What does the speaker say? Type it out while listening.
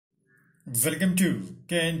Welcome to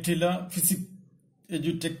Kantila Physics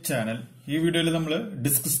EduTech channel. ഈ വീഡിയോയിൽ നമ്മൾ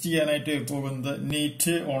ഡിസ്കസ് ചെയ്യാനായിട്ട് പോകുന്നത്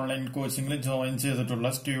നീറ്റ് ഓൺലൈൻ കോച്ചിങ്ങിൽ ജോയിൻ ചെയ്തിട്ടുള്ള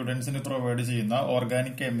സ്റ്റുഡൻസിന് പ്രൊവൈഡ് ചെയ്യുന്ന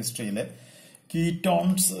ഓർഗാനിക് കെമിസ്ട്രിയിലെ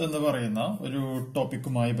കീറ്റോൺസ് എന്ന് പറയുന്ന ഒരു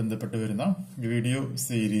ടോപ്പിക്കുമായി ബന്ധപ്പെട്ട് വരുന്ന വീഡിയോ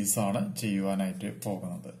സീരീസ് ആണ് ചെയ്യുവാനായിട്ട്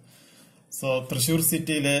പോകുന്നത്. സോ തൃശൂർ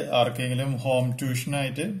സിറ്റിയിലെ ആർക്കെങ്കിലും home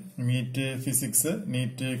ട്യൂഷനായിട്ട് NEET physics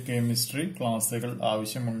NEET chemistry ക്ലാസ്സുകൾ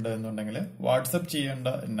ആവശ്യമുണ്ട് എന്നുണ്ടെങ്കിൽ വാട്സപ്പ് ചെയ്യേണ്ട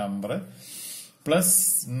നമ്പർ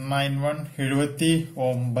 +91 79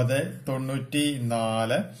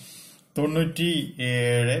 94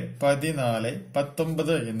 97 14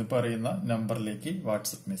 19 എന്ന് പറയുന്ന നമ്പറിലേക്ക്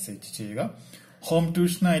വാട്സപ്പ് മെസ്സേജ് ചെയ്യുക. ഹോം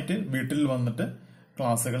ട്യൂഷനായിട്ട് വീട്ടിൽ വന്നിട്ട്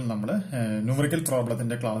ക്ലാസ്സുകൾ നമ്മൾ ന്യൂമറിക്കൽ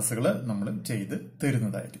പ്രോബ്ലത്തിന്റെ ക്ലാസ്സുകൾ നമ്മൾ ചെയ്ത്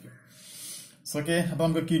തരുന്നതായിരിക്കും. ഓക്കെ, അപ്പൊ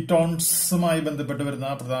നമുക്ക് കീറ്റോൺസുമായി ബന്ധപ്പെട്ട് വരുന്ന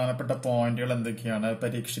പ്രധാനപ്പെട്ട പോയിന്റുകൾ എന്തൊക്കെയാണ്,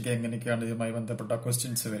 പരീക്ഷയ്ക്ക് എങ്ങനെയൊക്കെയാണ് ഇതുമായി ബന്ധപ്പെട്ട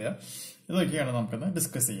ക്വസ്റ്റ്യൻസ് വരിക, ഇതൊക്കെയാണ് നമുക്കൊന്ന്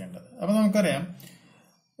ഡിസ്കസ് ചെയ്യേണ്ടത്. അപ്പൊ നമുക്കറിയാം,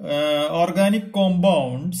 organic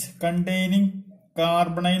compounds containing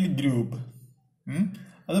carbonyl group,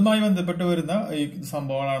 അതുമായി ബന്ധപ്പെട്ട് വരുന്ന ഈ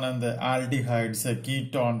സംഭവങ്ങളാണ് എന്ത്, aldehydes,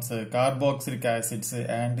 ketones, carboxylic acids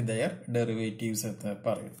and their derivatives എന്ന്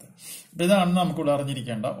പറയുന്നത്. അപ്പൊ ഇതാണ് നമുക്കിവിടെ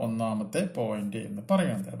അറിഞ്ഞിരിക്കേണ്ട ഒന്നാമത്തെ പോയിന്റ് എന്ന്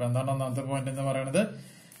പറയുന്നത്. അപ്പൊ എന്താണ് ഒന്നാമത്തെ പോയിന്റ് എന്ന് പറയുന്നത്?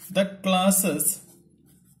 The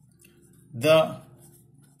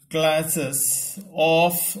classes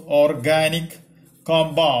of organic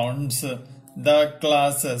compounds, the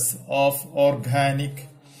classes of organic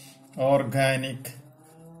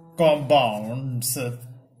compounds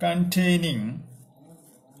containing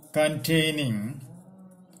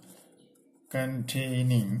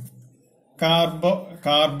carbonyl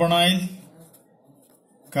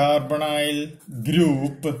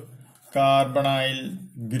group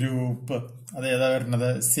അത് ഏതാ വരുന്നത്?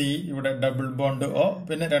 സി, ഇവിടെ ഡബിൾ ബോണ്ട് O,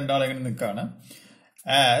 പിന്നെ രണ്ടാളിങ്ങനെ നിൽക്കാണ്.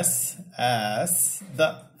 as the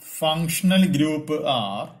functional group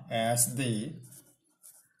are as the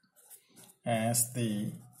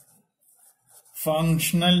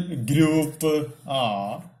functional group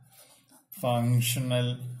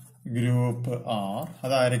are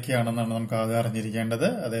അതാരൊക്കെയാണെന്നാണ് നമുക്ക് ആദ്യം അറിഞ്ഞിരിക്കേണ്ടത്.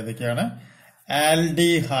 അതേതൊക്കെയാണ്?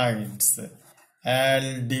 Aldehydes,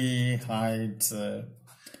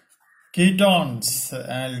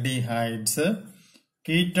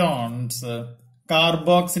 ketones,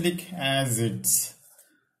 carboxylic acids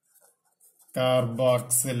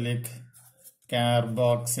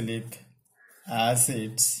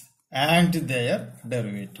and their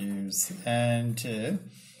derivatives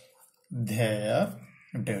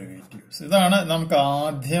ഇതാണ് നമുക്ക്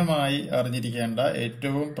ആദ്യമായി അറിഞ്ഞിരിക്കേണ്ട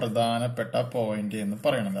ഏറ്റവും പ്രധാനപ്പെട്ട പോയിന്റ് എന്ന്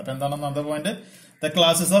പറയുന്നത്. അപ്പൊ എന്താണ് ഒന്നാമത്തെ point? The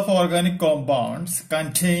classes of organic compounds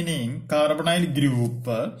containing carbonyl group.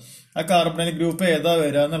 ആ കാർബണൈൽ ഗ്രൂപ്പ് ഏതാ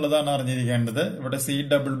വരിക എന്നുള്ളതാണ് അറിഞ്ഞിരിക്കേണ്ടത്. ഇവിടെ സി,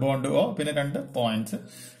 ഡബിൾ ബോണ്ട് O, പിന്നെ രണ്ട് points.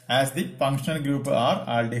 As the functional group R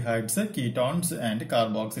aldehydes, ketones and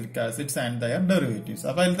carboxylic acids and their derivatives.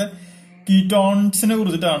 അപ്പൊ അതിലത്തെ കീറ്റോൺസിനെ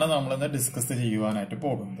കുറിച്ചിട്ടാണ് നമ്മളിന്ന് ഡിസ്കസ് ചെയ്യുവാനായിട്ട്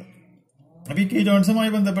പോകുന്നത്. അപ്പൊ ഈ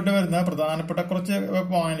കീറ്റോൺസുമായി ബന്ധപ്പെട്ട് വരുന്ന പ്രധാനപ്പെട്ട കുറച്ച്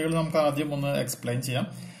പോയിന്റുകൾ നമുക്ക് ആദ്യം ഒന്ന് എക്സ്പ്ലെയിൻ ചെയ്യാം.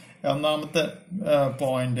 ഒന്നാമത്തെ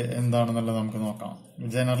പോയിന്റ് എന്താണെന്നുള്ളത് നമുക്ക് നോക്കാം.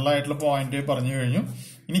 ജനറൽ ആയിട്ടുള്ള പോയിന്റ് പറഞ്ഞു കഴിഞ്ഞു.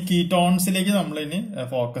 ഇനി കീറ്റോൺസിലേക്ക് നമ്മൾ ഇനി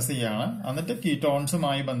ഫോക്കസ് ചെയ്യാണ്. എന്നിട്ട്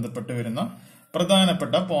കീറ്റോൺസുമായി ബന്ധപ്പെട്ട് വരുന്ന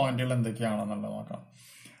പ്രധാനപ്പെട്ട പോയിന്റുകൾ എന്തൊക്കെയാണെന്നുള്ളത് നോക്കാം.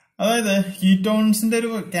 അതായത് കീറ്റോൺസിന്റെ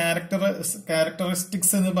ഒരു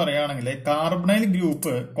ക്യാരക്ടറിസ്റ്റിക്സ് എന്ന് പറയുകയാണെങ്കിൽ, carbonyl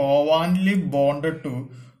group കോവാൻലി bonded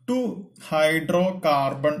to hydro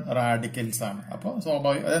carbon radicals ആണ്. അപ്പൊ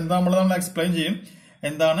സ്വാഭാവികം അതെന്താ നമ്മൾ എക്സ്പ്ലെയിൻ ചെയ്യും.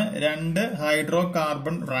 എന്താണ്? രണ്ട് ഹൈഡ്രോ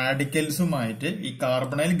കാർബൺ റാഡിക്കൽസുമായിട്ട് ഈ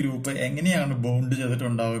കാർബണൈൽ ഗ്രൂപ്പ് എങ്ങനെയാണ് ബോണ്ട്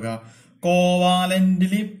ചെയ്തിട്ടുണ്ടാവുക?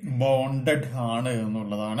 കോവാലന്റ്ലി ബോണ്ടഡ് ആണ്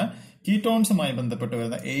എന്നുള്ളതാണ് കീറ്റോൺസുമായി ബന്ധപ്പെട്ട്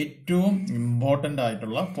വരുന്ന ഏറ്റവും ഇമ്പോർട്ടന്റ്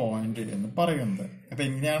ആയിട്ടുള്ള പോയിന്റ് എന്ന് പറയുന്നത്. അപ്പൊ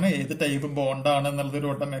എങ്ങനെയാണ്, ഏത് ടൈപ്പ് ബോണ്ടാണ് എന്നുള്ളത് ഒരു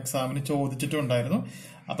വട്ടം എക്സാമിന് ചോദിച്ചിട്ടുണ്ടായിരുന്നു.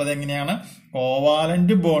 അപ്പൊ അതെങ്ങനെയാണ്?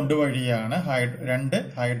 കോവാലന്റ് ബോണ്ട് വഴിയാണ് രണ്ട്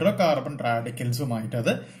ഹൈഡ്രോ കാർബൺ റാഡിക്കൽസുമായിട്ട്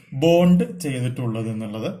അത് ബോണ്ട് ചെയ്തിട്ടുള്ളത്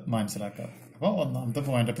എന്നുള്ളത് മനസ്സിലാക്കുക. അപ്പൊ ഒന്നാമത്തെ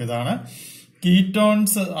പോയിന്റ് അപ്പൊ ഇതാണ്.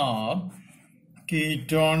 Ketones R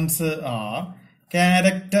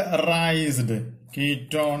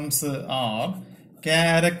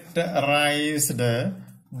characterized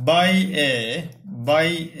by a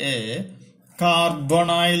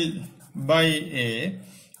carbonyl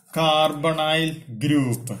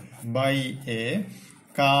group.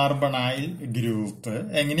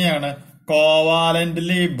 എങ്ങനെയാണ്?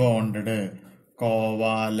 കോവാലന്റ്ലി bonded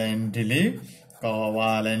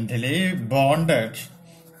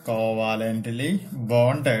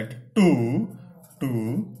to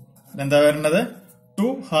എന്താ വരുന്നത്? To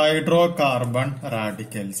hydrocarbon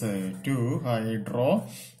radicals.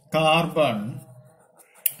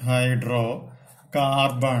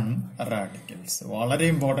 Carbon radicals. വളരെ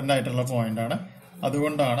ഇമ്പോർട്ടന്റ് ആയിട്ടുള്ള പോയിന്റ് ആണ്.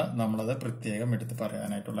 അതുകൊണ്ടാണ് നമ്മളത് പ്രത്യേകം എടുത്ത്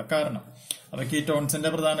പറയാനായിട്ടുള്ള കാരണം. അപ്പൊ കീറ്റോൺസിന്റെ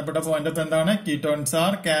പ്രധാനപ്പെട്ട പോയിന്റ് ഇപ്പൊ എന്താണ്? Ketones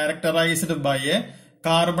are characterized by A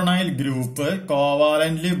carbonyl group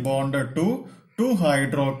കോവാലന്റ്ലി bonded to 2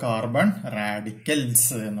 hydro carbon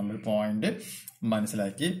radicals എന്നുള്ളൊരു പോയിന്റ്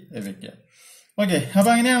മനസ്സിലാക്കി വെക്കുക. ഓക്കെ, അപ്പൊ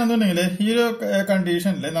അങ്ങനെയാണെന്നുണ്ടെങ്കിൽ ഈ ഒരു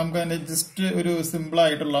കണ്ടീഷനിൽ നമുക്ക് അതിന്റെ ജസ്റ്റ് ഒരു സിമ്പിൾ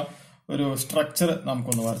ആയിട്ടുള്ള ഒരു സ്ട്രക്ചർ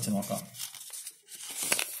നമുക്കൊന്ന് വരച്ച് നോക്കാം.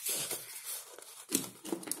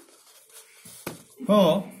 അപ്പോ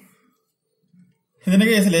ഇതിന്റെ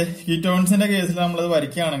കേസില് കീറ്റോൺസിന്റെ കേസിൽ നമ്മളത്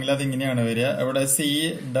വരയ്ക്കുകയാണെങ്കിൽ അത് ഇങ്ങനെയാണ് വരിക. ഇവിടെ C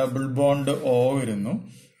ഡബിൾ ബോണ്ട് O വരുന്നു.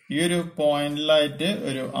 ഈ ഒരു പോയിന്റിലായിട്ട്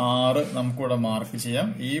ഒരു R നമുക്കിവിടെ മാർക്ക് ചെയ്യാം.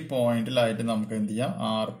 ഈ പോയിന്റിലായിട്ട് നമുക്ക് എന്ത് ചെയ്യാം?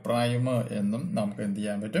 R' എന്നും നമുക്ക് എന്ത്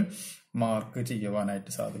ചെയ്യാൻ പറ്റും? മാർക്ക്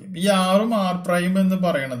ചെയ്യുവാനായിട്ട് സാധിക്കും. ഈ ആറും R' എന്ന്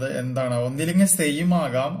പറയുന്നത് എന്താണ്? ഒന്നില്ലെങ്കിൽ സെയിം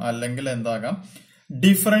ആകാം, അല്ലെങ്കിൽ എന്താകാം?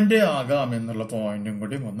 ഡിഫറന്റ് ആകാം എന്നുള്ള പോയിന്റും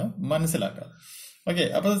കൂടി ഒന്ന് മനസ്സിലാക്കാം. ഓക്കെ,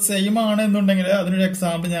 അപ്പൊ സെയിം ആണ് എന്നുണ്ടെങ്കിൽ അതിനൊരു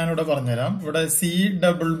എക്സാമ്പിൾ ഞാൻ ഇവിടെ പറഞ്ഞുതരാം. ഇവിടെ C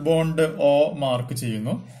double bond O mark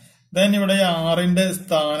ചെയ്യുന്നു. ദെൻ ഇവിടെ ആറിന്റെ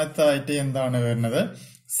സ്ഥാനത്തായിട്ട് എന്താണ് വരുന്നത്?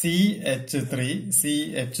 CH3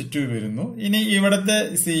 CH2 വരുന്നു. ഇനി ഇവിടത്തെ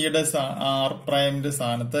സിയുടെ R'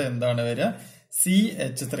 സ്ഥാനത്ത് എന്താണ് വരിക?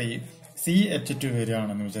 CH3 CH2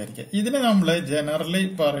 വരികയാണെന്ന് വിചാരിക്കുക. ഇതിന് നമ്മൾ ജനറലി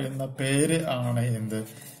പറയുന്ന പേര് ആണ് എന്ത്?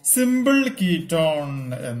 സിമ്പിൾ കീറ്റോൺ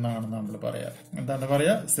എന്നാണ് നമ്മൾ പറയാ. എന്താണ്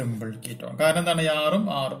പറയാ? Simple ketone. കാരണം എന്താണ്? ആറും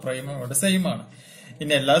R' ഇവിടെ സെയിം ആണ്.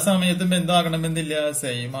 ഇനി എല്ലാ സമയത്തും എന്താകണമെന്നില്ല?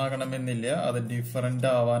 സെയിം ആകണമെന്നില്ല. അത് ഡിഫറന്റ്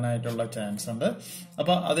ആവാനായിട്ടുള്ള ചാൻസ് ഉണ്ട്.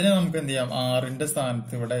 അപ്പൊ അതിനെ നമുക്ക് എന്ത് ചെയ്യാം? ആറിന്റെ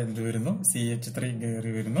സ്ഥാനത്ത് ഇവിടെ എന്ത് വരുന്നു? CH3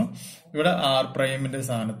 കയറി വരുന്നു. ഇവിടെ R'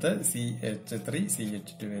 സ്ഥാനത്ത് CH3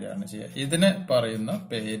 CH2 വരികയാണ് ചെയ്യുക. ഇതിനെ പറയുന്ന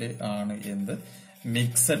പേര് ആണ് എന്ത്?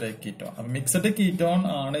 Mixed ketone. അപ്പൊ മിക്സഡ് കീറ്റോൺ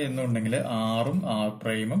ആണ് എന്നുണ്ടെങ്കിൽ ആറും R'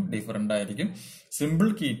 ഡിഫറന്റ് ആയിരിക്കും. സിമ്പിൾ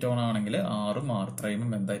കീറ്റോൺ ആണെങ്കിൽ ആറും R'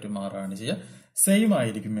 എന്തായിട്ട് മാറുകയാണ് ചെയ്യുക? സെയിം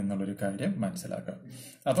ആയിരിക്കും എന്നുള്ളൊരു കാര്യം മനസ്സിലാക്കാം.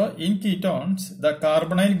 അപ്പൊ in ketones the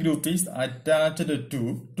carbonyl group is attached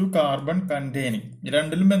two carbon containing.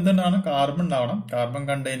 രണ്ടിലും എന്താണ്? കാർബൺ ഉണ്ടാവണം. Carbon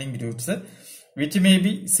containing groups which may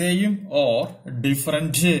be same or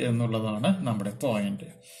different എന്നുള്ളതാണ് നമ്മുടെ പോയിന്റ്.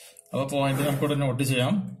 അപ്പൊ പോയിന്റ് നമുക്കിവിടെ നോട്ട്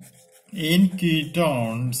ചെയ്യാം. In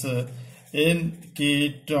ketones,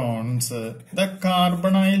 the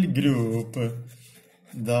carbonyl group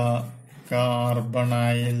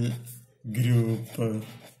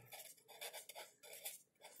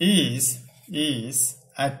is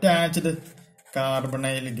attached.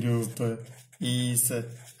 Carbonyl group is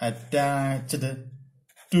attached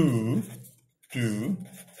to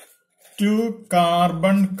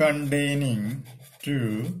carbon containing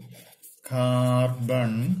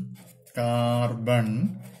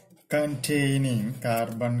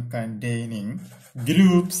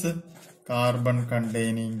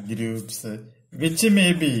groups which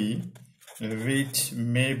may be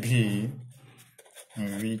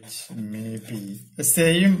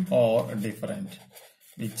same or different.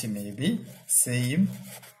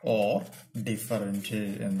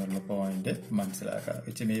 എന്നുള്ള point മനസ്സിലാക്കുക.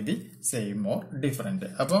 Which may be same or different.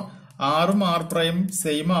 അപ്പൊ ആറും R'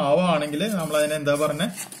 same ആവുകയാണെങ്കിൽ നമ്മൾ അതിനെ എന്താ പറഞ്ഞ?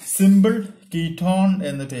 സിമ്പിൾ കീറ്റോൺ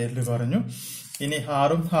എന്ന പേരിൽ പറഞ്ഞു. ഇനി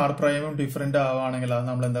ആറും R' ഡിഫറെന്റ് ആവുകയാണെങ്കിൽ അത്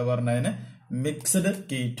നമ്മൾ എന്താ പറഞ്ഞ? അതിനെ മിക്സഡ്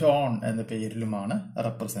കീറ്റോൺ എന്ന പേരിലുമാണ്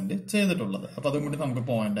റെപ്രസെന്റ് ചെയ്തിട്ടുള്ളത്. അപ്പൊ അതും കൂടി നമുക്ക്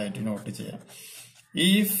പോയിന്റ് ആയിട്ട് നോട്ട് ചെയ്യാം.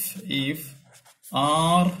 If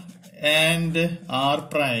R and R'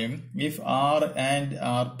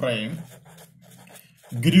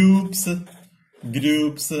 groups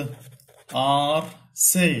are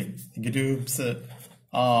same.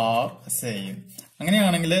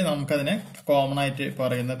 അങ്ങനെയാണെങ്കിൽ നമുക്കതിനെ കോമൺ ആയിട്ട്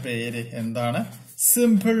പറയുന്ന പേര് എന്താണ്?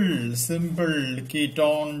 സിമ്പിൾ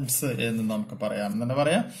കീറ്റോൺസ് എന്ന് നമുക്ക് പറയാം. എന്താ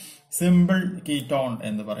പറയാം? സിമ്പിൾ കീറ്റോൺ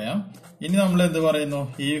എന്ന് പറയാം. ഇനി നമ്മൾ എന്ത് പറയുന്നു?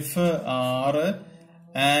 If R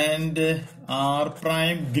and R'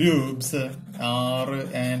 groups are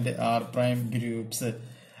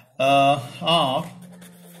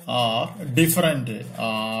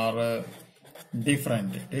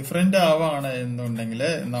different ആവാണ് എന്നുണ്ടെങ്കിൽ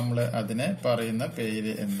നമ്മൾ അതിനെ പറയുന്ന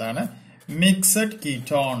പേര് എന്താണ്? മിക്സഡ്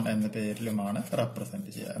കീറ്റോൺ എന്ന പേരിലുമാണ് റെപ്രസെന്റ്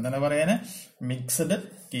ചെയ്യുക. എന്താണ് പറയാന്? മിക്സഡ്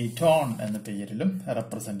കീറ്റോൺ എന്ന പേരിലും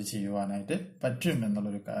റെപ്രസെന്റ് ചെയ്യുവാനായിട്ട് പറ്റും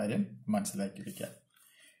എന്നുള്ളൊരു കാര്യം മനസ്സിലാക്കിയിരിക്കുക.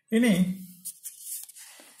 ഇനി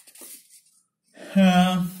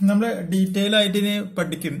നമ്മൾ ഡീറ്റെയിൽ ആയിട്ട് ഇനി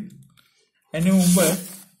പഠിക്കും. അതിന് മുമ്പ്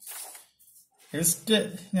ജസ്റ്റ്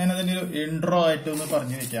ഞാനതിന്റെ ഒരു ഇൻട്രോ ആയിട്ട് ഒന്ന്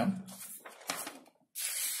പറഞ്ഞു വെക്കാം.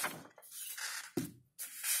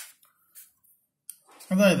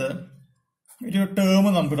 അതായത് ഒരു ടേം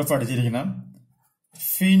നമുക്കിവിടെ പഠിച്ചിരിക്കണം.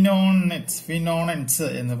 ഫിനോണൻസ്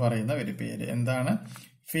എന്ന് പറയുന്ന ഒരു പേര്. എന്താണ്?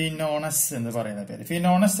 ഫിനോണസ് എന്ന് പറയുന്ന പേര്.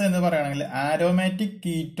 ഫിനോണസ് എന്ന് പറയുകയാണെങ്കിൽ ആരോമാറ്റിക്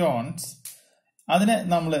കീറ്റോൺസ്, അതിനെ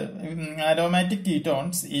നമ്മൾ aromatic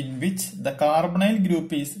ketones in which the carbonyl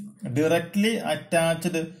group is directly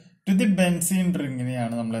attached to the benzene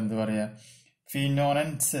റിങ്ങിനെയാണ് നമ്മൾ എന്ത് പറയുക,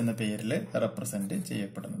 ഫിനോണൻസ് എന്ന പേരിൽ റെപ്രസെന്റ്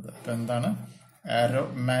ചെയ്യപ്പെടുന്നത്. അപ്പൊ എന്താണ്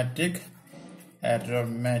aromatic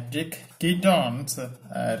ketones,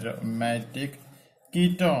 aromatic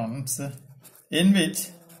ketones in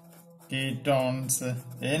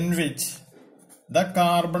which the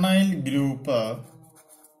carbonyl group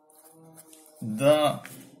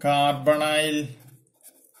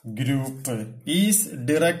is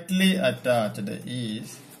directly attached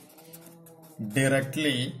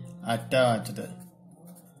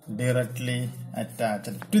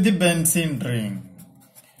to the benzene ring,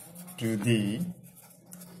 to the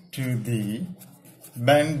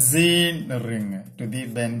benzene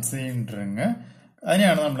ring.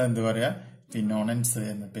 അതിനെയാണ് നമ്മൾ എന്ത് പറയാ, ഫിനോണൻസ്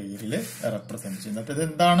എന്ന പേരിൽ റെപ്രസെന്റ് ചെയ്യുന്നത്. അപ്പൊ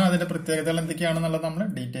ഇതെന്താണ്, അതിന്റെ പ്രത്യേകതകൾ എന്തൊക്കെയാണെന്നുള്ളത് നമ്മൾ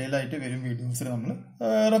ഡീറ്റെയിൽ ആയിട്ട് വരും വീഡിയോസിൽ നമ്മൾ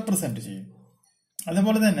റെപ്രസെന്റ് ചെയ്യും.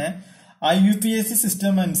 അതുപോലെ തന്നെ IUPAC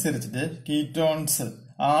സിസ്റ്റം അനുസരിച്ചിട്ട് ketones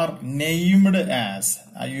R named as,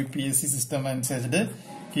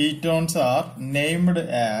 ketones R named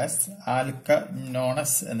as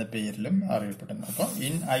ആൽക്കനോണസ് എന്ന പേരിലും അറിയപ്പെടുന്നു. അപ്പൊ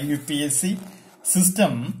in IUPAC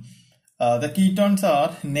system the ketones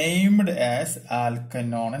are named as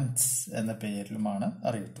alkanones എന്ന പേരിലുമാണ്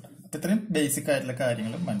അറിയപ്പെടുന്നത്. അപ്പൊ ഇത്രയും ബേസിക് ആയിട്ടുള്ള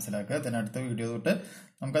കാര്യങ്ങൾ മനസ്സിലാക്കുക. അതിനടുത്ത വീഡിയോ തൊട്ട്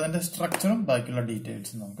നമുക്ക് അതിന്റെ സ്ട്രക്ചറും ബാക്കിയുള്ള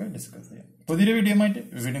ഡീറ്റെയിൽസും നമുക്ക് ഡിസ്കസ് ചെയ്യാം. പുതിയൊരു വീഡിയോ ആയിട്ട്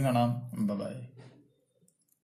വീണ്ടും കാണാം. ബൈ.